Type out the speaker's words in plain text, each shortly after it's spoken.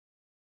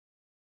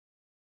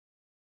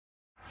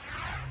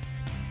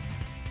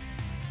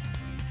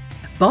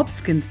Bob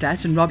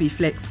Skinstad and Robbie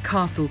Fleck's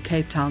Castle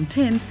Cape Town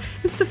 10's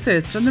is the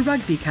first on the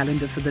rugby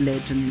calendar for the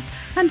Legends,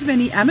 and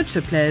many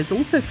amateur players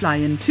also fly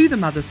into the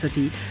mother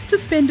city to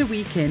spend a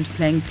weekend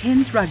playing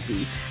 10's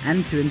rugby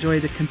and to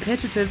enjoy the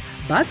competitive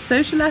but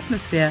social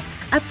atmosphere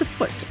at the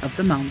foot of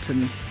the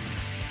mountain.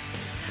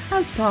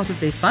 As part of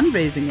their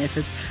fundraising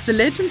efforts, the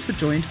Legends were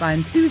joined by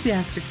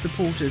enthusiastic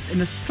supporters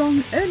in a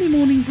strong early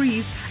morning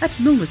breeze at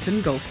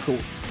Milnerton Golf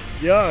Course.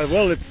 Yeah,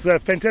 well, it's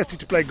fantastic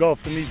to play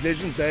golf, and these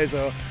Legends days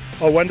are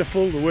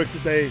wonderful. The work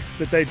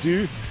that they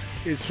do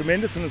is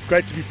tremendous, and it's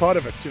great to be part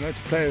of it. You know,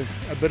 to play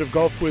a bit of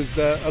golf with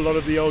a lot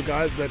of the old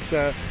guys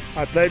that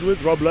I played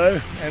with, Rob Lowe,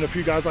 and a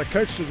few guys I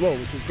coached as well,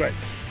 which was great.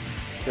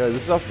 Yeah,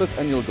 this is our 5th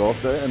annual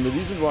golf day, and the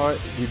reason why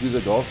we do the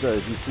golf day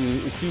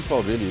is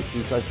twofold really. Is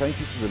to say thank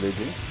you to the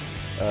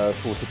Legends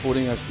for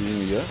supporting us during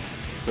the year.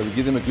 So we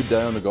give them a good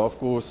day on the golf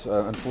course.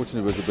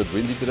 Unfortunately, it was a bit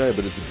windy today,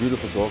 but it's a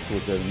beautiful golf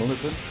course there in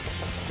Milnerton.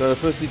 So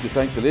firstly, to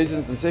thank the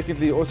Legends, and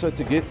secondly, also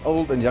to get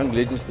old and young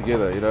Legends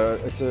together. You know,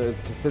 it's a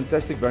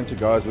fantastic bunch of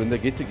guys. When they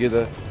get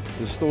together,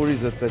 the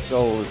stories that they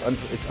tell,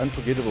 it's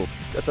unforgettable.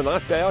 It's a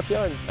nice day out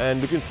here,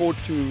 and looking forward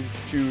to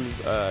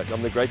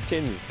the great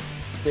 10's.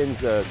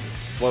 10's the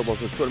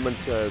tournament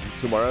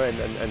tomorrow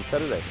and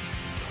Saturday.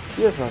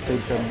 Yes, I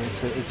think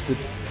it's good.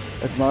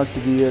 It's nice to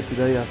be here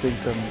today. I think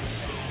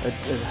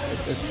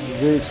it's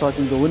very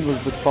exciting. The wind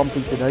was a bit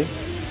pumping today.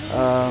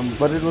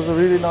 But it was a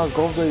really nice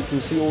golf day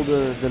to see all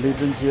the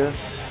Legends here.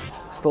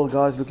 Still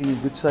guys looking in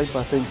good shape.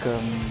 I think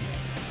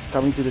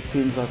coming to the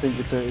 10's, I think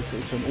it's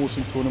an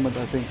awesome tournament.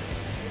 I think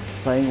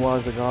playing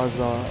wise the guys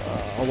are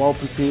well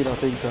prepared. I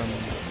think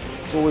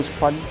it's always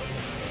fun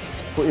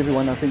for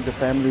everyone. I think the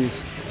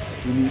families,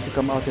 you need to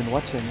come out and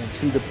watch and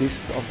see the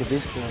best of the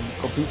best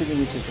competing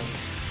in each other.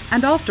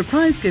 And after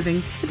prize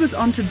giving, it was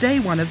on to day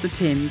one of the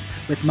 10's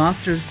with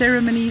Master of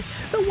Ceremonies,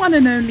 the one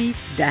and only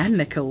Dan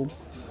Nicol.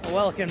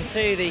 Welcome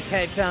to the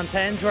Cape Town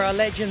 10's, where our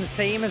Legends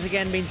team has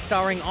again been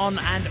starring on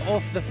and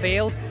off the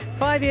field.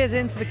 5 years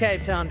into the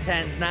Cape Town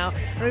 10's now,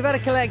 and we've had a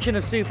collection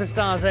of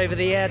superstars over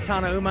the year.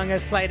 Tana Umang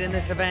has played in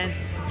this event,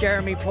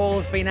 Jeremy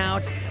Paul's been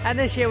out, and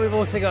this year we've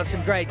also got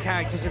some great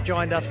characters who've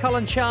joined us.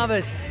 Colin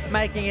Chavez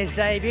making his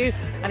debut,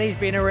 and he's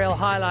been a real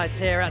highlight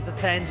here at the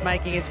 10's,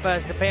 making his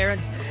first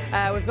appearance.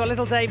 We've got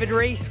little David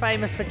Rees,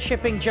 famous for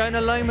chipping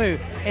Jonah Lomu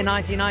in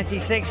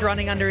 1996,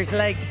 running under his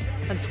legs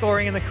and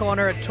scoring in the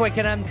corner at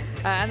Twickenham.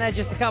 And they're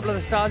just a couple of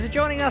the stars.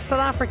 Joining us, South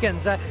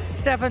Africans,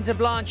 Stefan de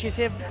Blanche is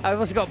here. We've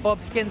also got Bob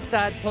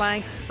Skinstad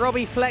playing.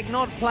 Robbie Fleck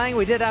not playing.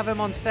 We did have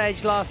him on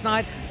stage last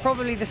night.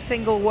 Probably the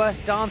single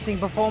worst dancing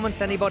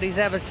performance anybody's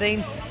ever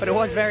seen, but it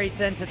was very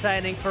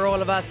entertaining for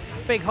all of us.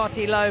 Big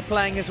Hottie Low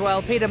playing as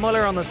well. Peter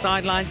Muller on the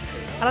sidelines.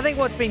 And I think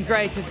what's been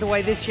great is the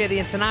way this year the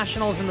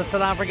internationals and the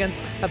South Africans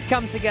have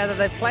come together.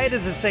 They've played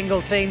as a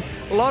single team.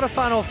 A lot of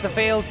fun off the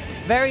field.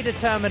 Very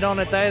determined on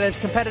it though. There's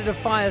competitive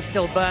fire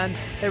still burned.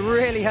 They're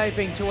really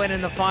hoping to win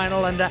in the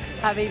final and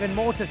have even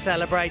more to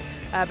celebrate.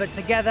 But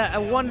together,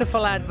 a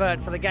wonderful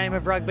advert for the game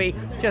of rugby,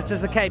 just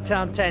as the Cape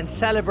Town 10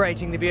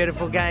 celebrating the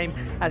beautiful game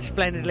as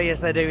splendidly as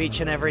they do each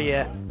and every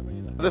year.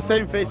 The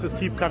same faces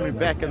keep coming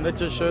back, and that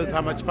just shows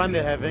how much fun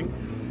they're having.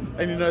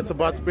 And you know, it's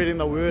about spreading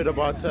the word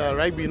about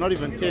rugby, not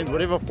even 10's,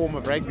 whatever form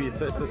of rugby.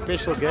 It's a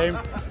special game,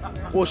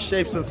 all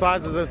shapes and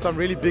sizes, and some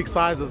really big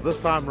sizes this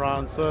time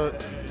around. So,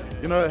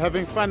 you know,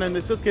 having fun, and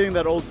it's just getting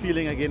that old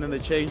feeling again in the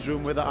change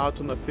room, whether out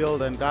on the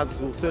field, and guys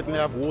will certainly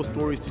have war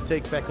stories to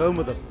take back home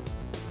with them.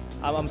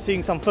 I'm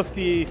seeing some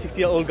 50,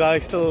 60-year-old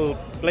guys still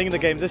playing the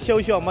game. This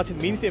shows you how much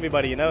it means to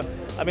everybody, you know.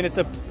 I mean, it's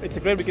a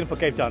great weekend for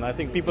Cape Town. I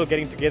think people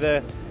getting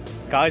together,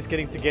 guys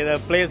getting together,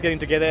 players getting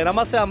together, and I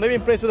must say I'm very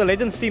impressed with the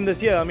Legends team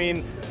this year. I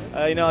mean,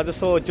 you know, I just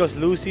saw Josh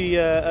Lucy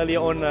earlier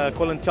on,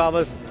 Colin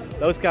Chavez,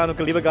 those kind of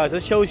caliber guys.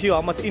 This shows you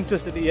how much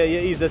interest it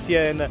is this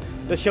year, and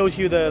this shows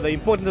you the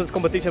importance of this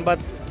competition.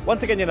 But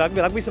once again, you know,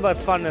 rugby's about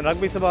fun, and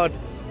rugby's about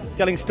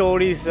telling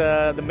stories,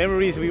 the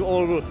memories we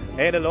all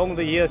had along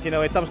the years. You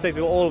know, at some stage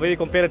we were all very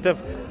competitive,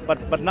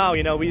 but now,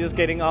 you know, we're just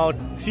getting out,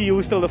 see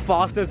who's still the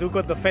fastest, who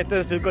got the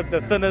fattest, who got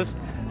the thinnest.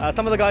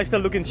 Some of the guys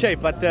still look in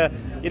shape, but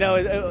you know,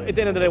 at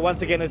the end of the day,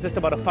 once again, it's just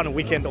about a fun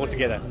weekend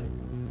altogether.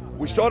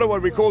 We started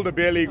what we call the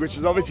beer league, which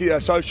is obviously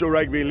a social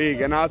rugby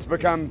league, and now it's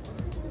become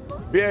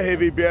beer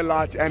heavy, beer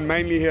light, and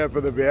mainly here for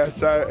the beer.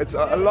 So it's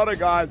a lot of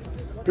guys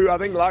who I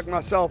think, like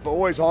myself,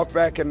 always hark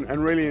back and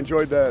really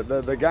enjoyed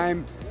the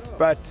game,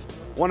 but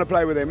want to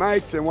play with their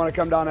mates and want to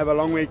come down and have a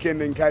long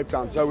weekend in Cape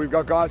Town. So we've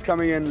got guys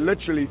coming in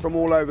literally from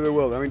all over the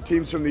world. I mean,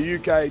 teams from the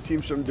UK,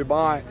 teams from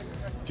Dubai,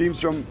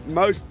 teams from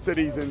most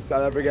cities in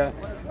South Africa,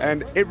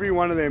 and every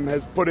one of them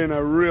has put in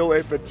a real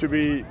effort to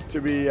be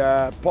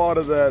part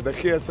of the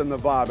gears and the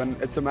vibe,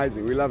 and it's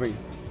amazing. We're loving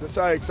it. They're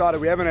so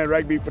excited. We haven't had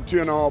rugby for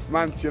 2.5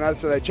 months, you know,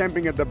 so they're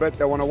champing at the bit.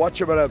 They want to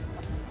watch a bit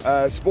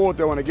of sport,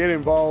 they want to get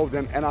involved,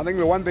 and I think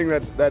the one thing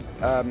that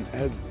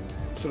has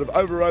sort of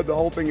overrode the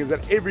whole thing is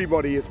that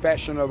everybody is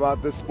passionate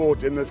about this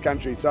sport in this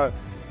country. So,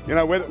 you You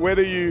know,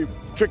 whether you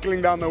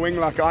trickling down the wing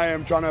like I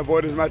am, trying to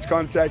avoid as much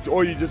contact,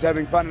 or you're just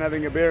having fun and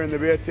having a beer in the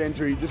beer tent,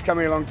 or you're just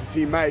coming along to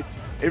see mates,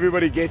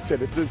 everybody gets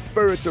it. It's the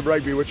spirit of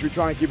rugby which we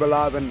try and keep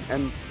alive,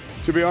 and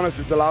to be honest,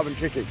 it's alive and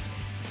kicking.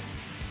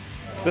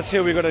 This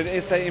year we've got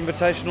an SA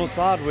Invitational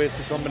side where it's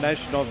a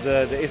combination of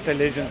the SA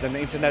Legends and the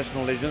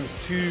International Legends,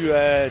 two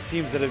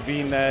teams that have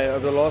been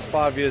over the last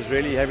 5 years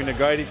really having a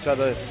go at each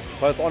other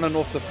both on and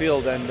off the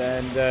field,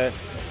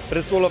 but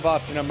it's all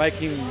about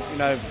making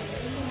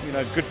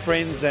good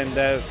friends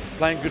and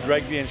playing good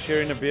rugby and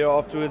sharing a beer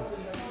afterwards.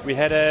 We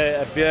had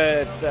a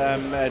beer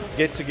at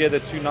get together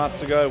 2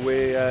 nights ago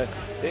where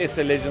the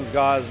SA Legends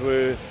guys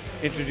were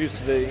introduced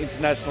to the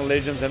International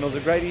Legends, and it was a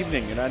great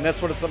evening, and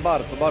that's what it's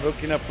about. It's about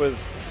hooking up with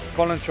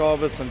Colin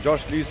Jarvis and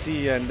Josh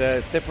Lucy and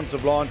Stefan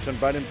Tablanche and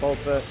Braden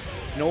Pulser,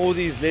 all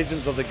these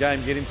legends of the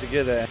game getting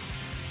together.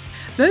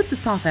 Both the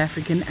South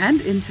African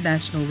and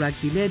international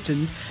rugby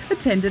legends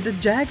attended a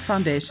JAG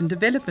Foundation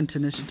development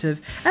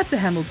initiative at the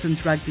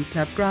Hamilton's Rugby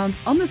Club grounds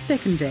on the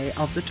second day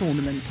of the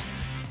tournament.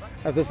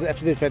 This is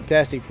absolutely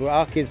fantastic for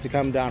our kids to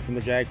come down from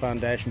the JAG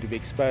Foundation to be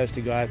exposed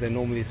to guys they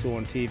normally saw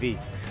on TV.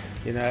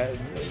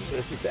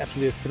 This is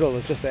absolutely a thrill.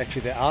 It's just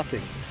actually the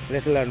outing,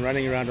 let alone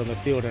running around on the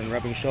field and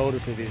rubbing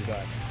shoulders with these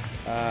guys.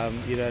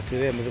 To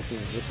them, this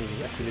is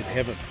absolute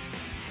heaven.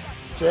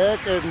 JAG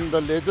and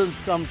the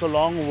Legends comes a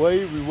long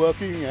way. We're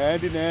working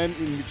hand in hand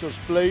in Mitchell's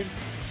Plain,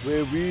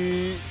 where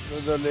we,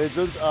 the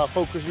Legends, are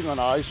focusing on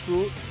high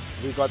school.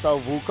 We got our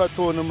VUCA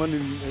tournament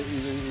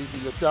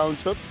in the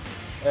townships,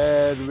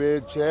 and where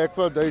JAG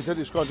Foundation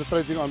is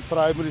concentrating on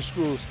primary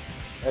schools.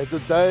 And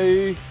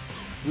today,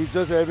 we're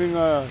just having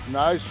a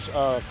nice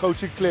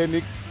coaching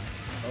clinic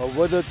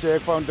with the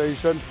JAG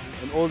Foundation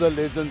and all the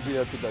legends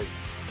here today.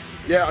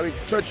 Yeah, I mean,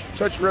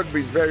 touch rugby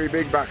is very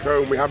big back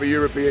home. We have a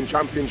European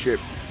Championship.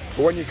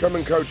 But when you come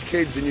and coach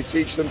kids and you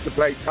teach them to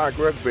play tag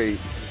rugby,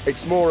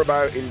 it's more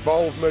about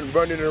involvement,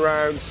 running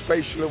around,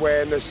 spatial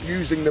awareness,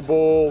 using the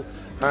ball,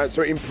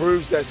 so it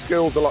improves their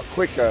skills a lot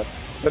quicker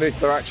than if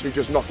they're actually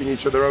just knocking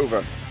each other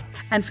over.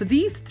 And for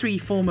these 3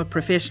 former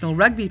professional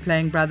rugby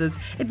playing brothers,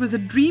 it was a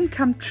dream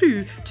come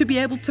true to be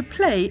able to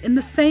play in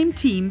the same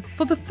team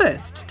for the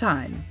first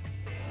time.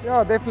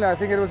 Yeah, definitely. I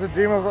think it was a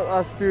dream of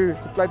us to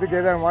play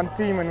together in one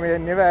team, and we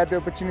never had the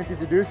opportunity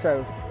to do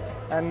so.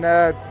 And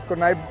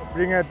could I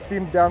bring a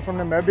team down from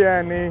Namibia,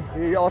 and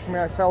he asked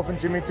myself and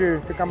Jimmy to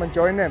come and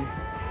join them.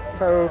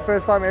 So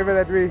first time ever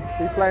that we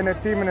play in a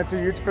team, and it's a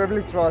huge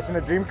privilege for us and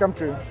a dream come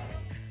true.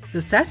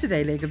 The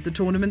Saturday leg of the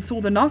tournament saw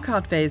the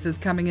knockout phases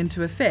coming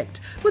into effect,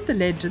 with the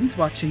Legends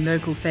watching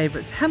local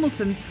favourites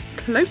Hamilton's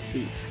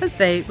closely as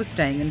they were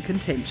staying in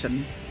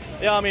contention.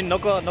 Yeah, I mean,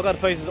 knockout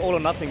phase is all or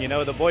nothing.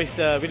 The boys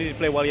really did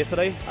play well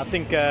yesterday. I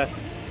think the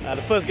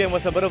first game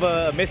was a bit of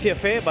a messy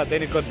affair, but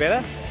then it got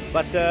better.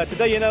 But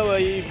today,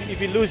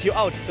 if you lose, you're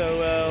out.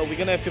 So we're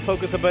going to have to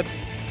focus a bit.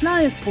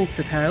 Flyer Sports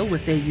Apparel,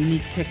 with their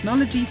unique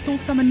technology, saw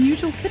some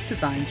unusual kit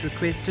designs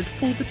requested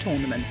for the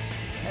tournament.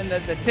 And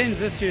the 10's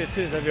this year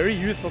too is a very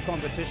youthful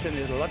competition.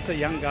 There's lots of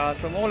young guys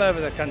from all over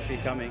the country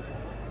coming,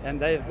 and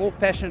they're all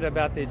passionate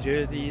about their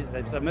jerseys.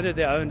 They've submitted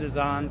their own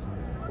designs,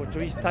 which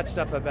we touched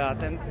up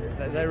about, and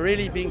they're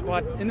really being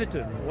quite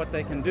innovative in what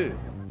they can do.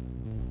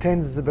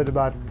 10's is a bit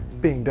about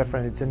being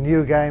different. It's a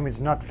new game.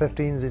 It's not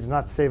 15s, it's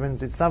not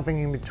 7s, it's something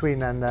in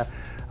between. And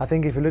I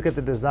think if you look at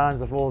the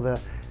designs of all the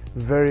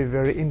very,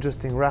 very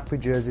interesting rugby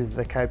jerseys of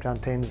the Cape Town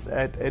 10's,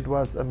 it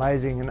was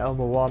amazing and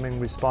overwhelming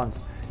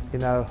response.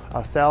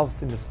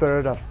 Ourselves, in the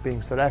spirit of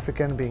being South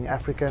African, being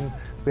African,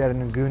 we had a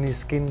Nguni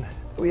skin.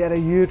 We had a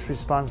huge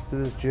response to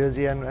this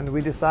jersey, and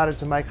we decided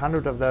to make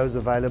 100 of those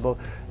available,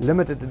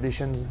 limited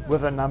editions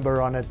with a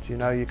number on it.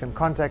 You can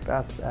contact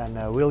us,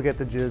 and we'll get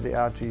the jersey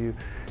out to you.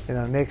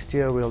 Next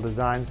year we'll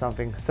design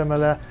something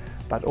similar,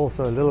 but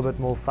also a little bit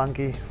more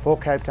funky for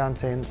Cape Town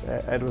 10's.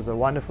 It was a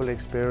wonderful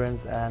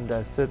experience,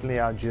 and certainly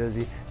our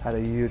jersey had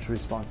a huge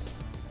response.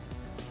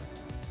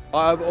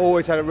 I've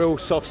always had a real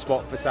soft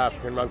spot for South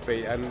African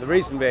rugby, and the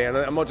reason being, and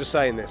I'm not just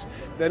saying this,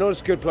 they're not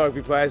just good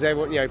rugby players.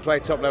 Everyone, play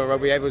top level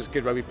rugby. Everyone's a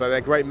good rugby player. They're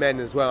great men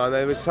as well. And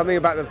there was something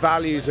about the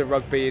values of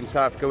rugby in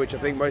South Africa which I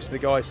think most of the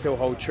guys still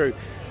hold true.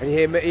 And you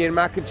hear Ian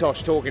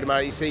McIntosh talking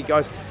about it. You see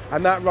guys,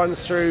 and that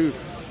runs through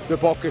the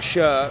Bokke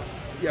shirt,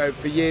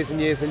 for years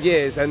and years and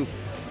years. And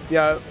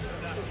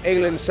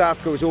England South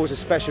Africa was always a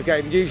special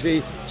game.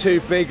 Usually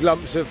two big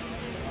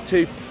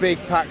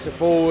packs of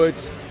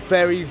forwards,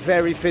 very,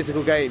 very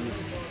physical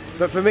games.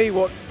 But for me,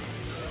 what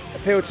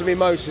appealed to me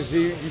most is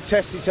you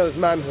test each other's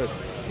manhood.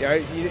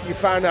 You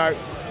found out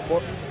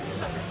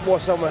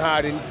what someone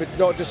had, but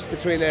not just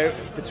between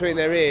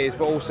their ears,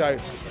 but also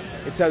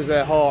in terms of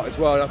their heart as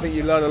well. And I think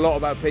you learn a lot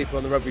about people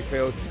on the rugby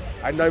field,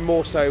 and no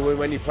more so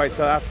when you play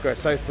South Africa.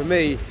 So for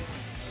me,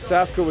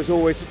 South Africa was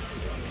always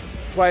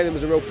playing them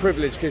was a real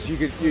privilege, because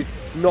you'd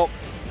knock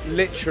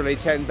literally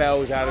 10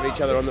 bells out of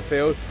each other on the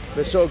field.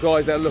 The sort of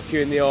guys that look you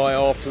in the eye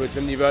afterwards,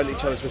 and you've earned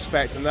each other's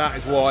respect, and that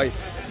is why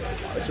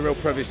it's a real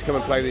privilege to come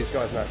and play with these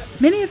guys now.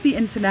 Many of the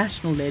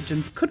international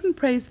legends couldn't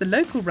praise the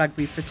local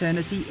rugby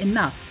fraternity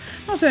enough,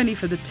 not only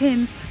for the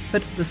 10's,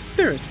 but the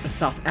spirit of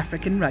South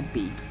African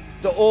rugby.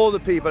 to all the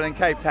people in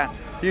Cape Town.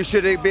 You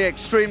should be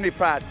extremely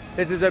proud.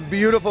 This is a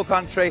beautiful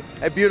country,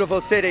 a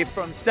beautiful city,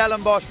 from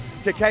Stellenbosch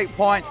to Cape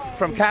Point,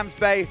 from Camps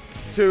Bay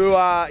to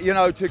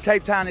to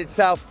Cape Town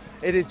itself.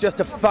 It is just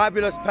a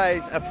fabulous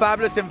place, a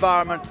fabulous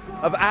environment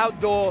of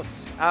outdoor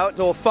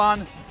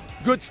fun,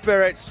 good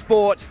spirits,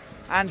 sport,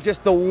 and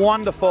just the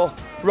wonderful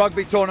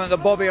rugby tournament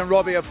that Bobby and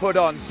Robbie have put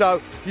on.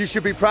 So you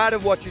should be proud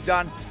of what you've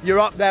done. You're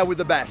up there with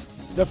the best.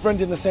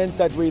 Different in the sense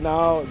that we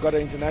now got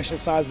an international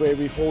side, where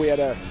before we had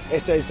a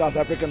SA South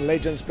African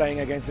legends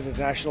playing against an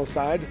international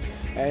side,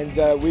 and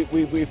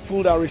we've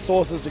pulled our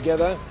resources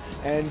together,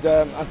 and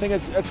I think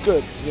it's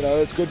good.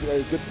 It's good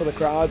for the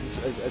crowds,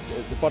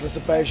 it's the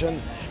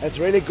participation. It's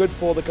really good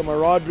for the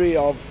camaraderie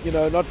of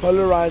not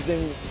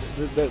polarizing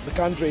the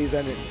countries,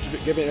 and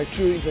giving a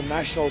true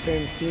international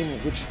 10's team,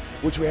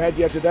 which we had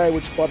here today,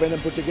 which Bob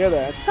Enham put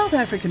together. South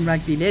African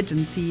rugby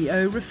legend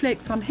CEO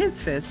reflects on his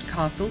first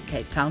Castle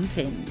Cape Town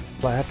 10's.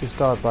 I have to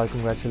start by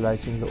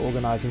congratulating the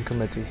organising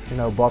committee.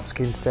 Bob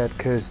Skinstad,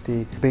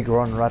 Kirsty, Big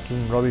Ron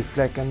Rutland, Robbie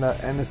Fleck, and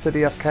the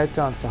city of Cape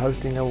Town for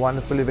hosting a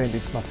wonderful event.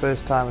 It's my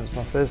first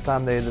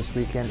time there this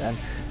weekend,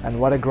 and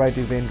what a great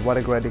event, what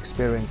a great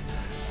experience.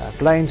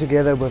 Playing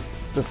together with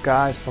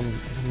guys from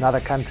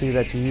another country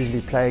that you usually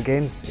play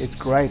against, it's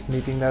great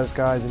meeting those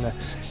guys in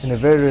a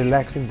very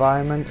relaxed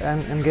environment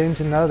and getting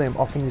to know them.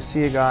 Often you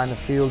see a guy in the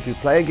field, you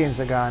play against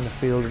a guy in the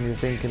field, and you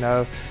think,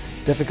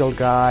 difficult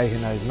guy,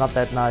 he's not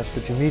that nice,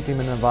 but you meet him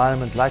in an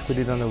environment like we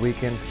did on the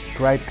weekend,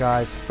 great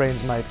guys,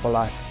 friends made for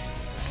life.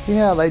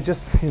 Yeah, they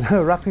just,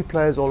 rugby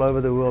players all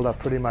over the world are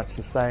pretty much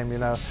the same,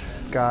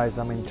 guys,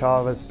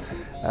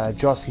 Jarvis,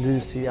 Josh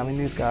Lucy,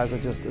 these guys are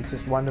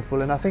just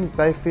wonderful, and I think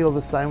they feel the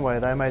same way.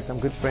 They made some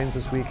good friends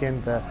this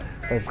weekend.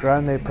 They've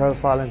grown their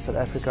profile in South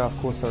Africa, of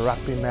course, a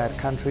rugby mad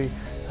country.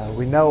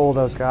 We know all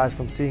those guys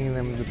from seeing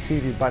them on the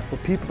TV, but for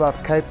people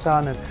of Cape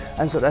Town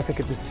and South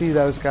Africa to see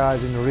those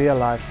guys in real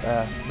life,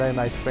 they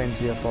made friends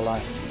here for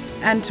life.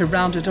 And to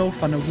round it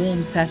off on a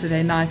warm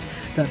Saturday night,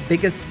 the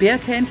biggest beer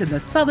tent in the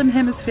Southern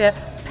Hemisphere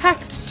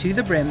packed to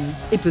the brim.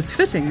 It was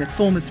fitting that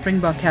former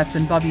Springbok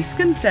captain Bobby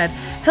Skinstad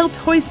helped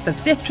hoist the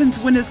Veterans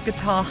Winners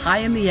guitar high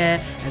in the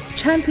air as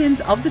champions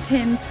of the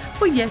 10's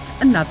for yet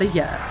another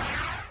year.